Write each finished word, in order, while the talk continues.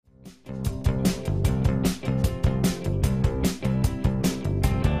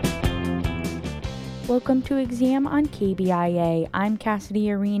Welcome to Exam on KBIA. I'm Cassidy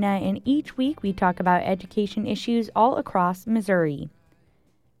Arena, and each week we talk about education issues all across Missouri.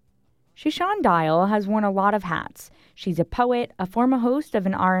 Shaashawn Dial has worn a lot of hats. She's a poet, a former host of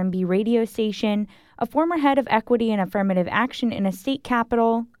an R&B radio station, a former head of equity and affirmative action in a state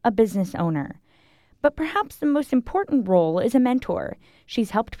capital, a business owner. But perhaps the most important role is a mentor.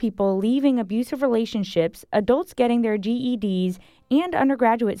 She's helped people leaving abusive relationships, adults getting their GEDs, and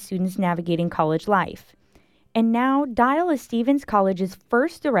undergraduate students navigating college life. And now, Dial is Stevens College's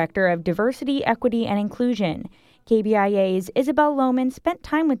first director of diversity, equity, and inclusion. KBIA's Isabel Lohman spent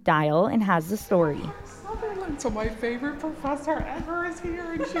time with Dial and has the story. So my favorite professor ever is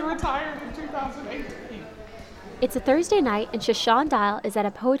here, and she retired in 2018. It's a Thursday night, and Shaashawn Dial is at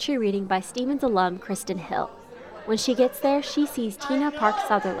a poetry reading by Stevens alum Kristen Hill. When she gets there, she sees Tina Park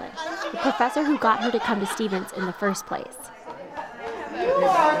Sutherland, the professor who got her to come to Stevens in the first place. You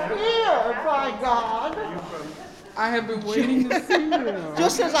are here, by God. I have been waiting to see you.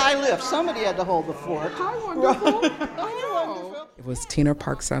 Just as I left, somebody had to hold the fort. Hi, wonderful. Hello. It was Tina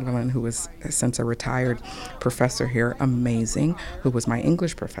Park Sutherland, who was since a retired professor here, amazing, who was my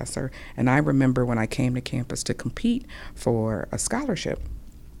English professor. And I remember when I came to campus to compete for a scholarship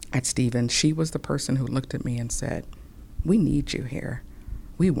at Stevens, she was the person who looked at me and said, "We need you here.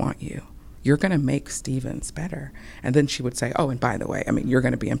 We want you. You're going to make Stevens better." And then she would say, "Oh, and by the way, you're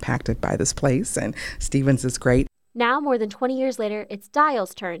going to be impacted by this place, and Stevens is great." Now, more than 20 years later, it's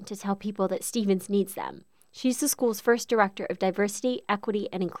Dial's turn to tell people that Stevens needs them. She's the school's first director of diversity, equity,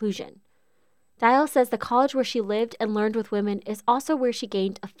 and inclusion. Dial says the college where she lived and learned with women is also where she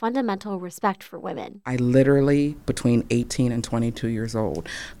gained a fundamental respect for women. I literally, between 18 and 22 years old,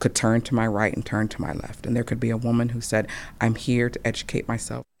 could turn to my right and turn to my left. And there could be a woman who said, "I'm here to educate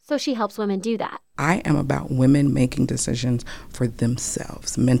myself." So she helps women do that. I am about women making decisions for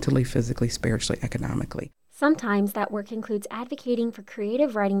themselves, mentally, physically, spiritually, economically. Sometimes that work includes advocating for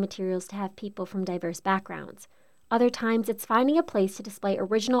creative writing materials to have people from diverse backgrounds. Other times it's finding a place to display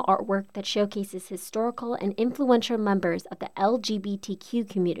original artwork that showcases historical and influential members of the LGBTQ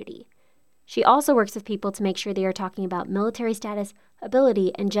community. She also works with people to make sure they are talking about military status,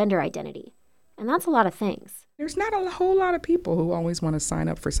 ability, and gender identity. And that's a lot of things. There's not a whole lot of people who always want to sign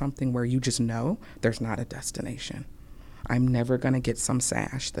up for something where you just know there's not a destination. I'm never going to get some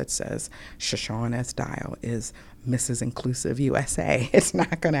sash that says Shaashawn S. Dial is Mrs. Inclusive USA. It's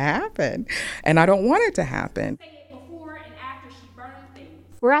not going to happen. And I don't want it to happen.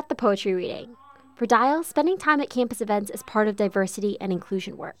 We're at the poetry reading. For Dial, spending time at campus events is part of diversity and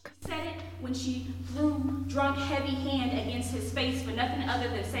inclusion work. Said it when she threw drunk, heavy hand against his face for nothing other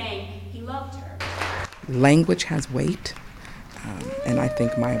than saying he loved her. Language has weight, and I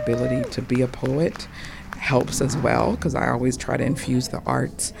think my ability to be a poet helps as well, because I always try to infuse the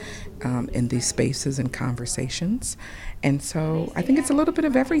arts in these spaces and conversations. And so I think it's a little bit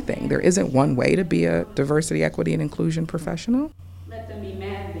of everything. There isn't one way to be a diversity, equity, and inclusion professional. Let them be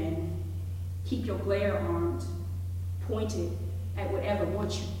mad then. Keep your glare arms pointed at whatever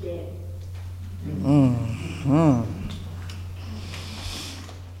wants you dead. Mm-hmm.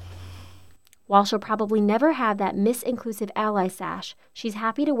 While she'll probably never have that Miss Inclusive Ally sash, she's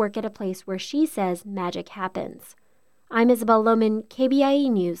happy to work at a place where she says magic happens. I'm Isabel Lohman, KBIE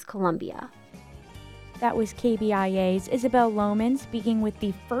News, Columbia. That was KBIA's Isabel Lohman speaking with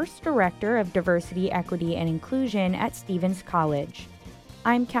the first director of diversity, equity, and inclusion at Stevens College.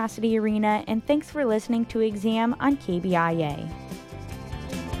 I'm Cassidy Arena, and thanks for listening to Exam on KBIA.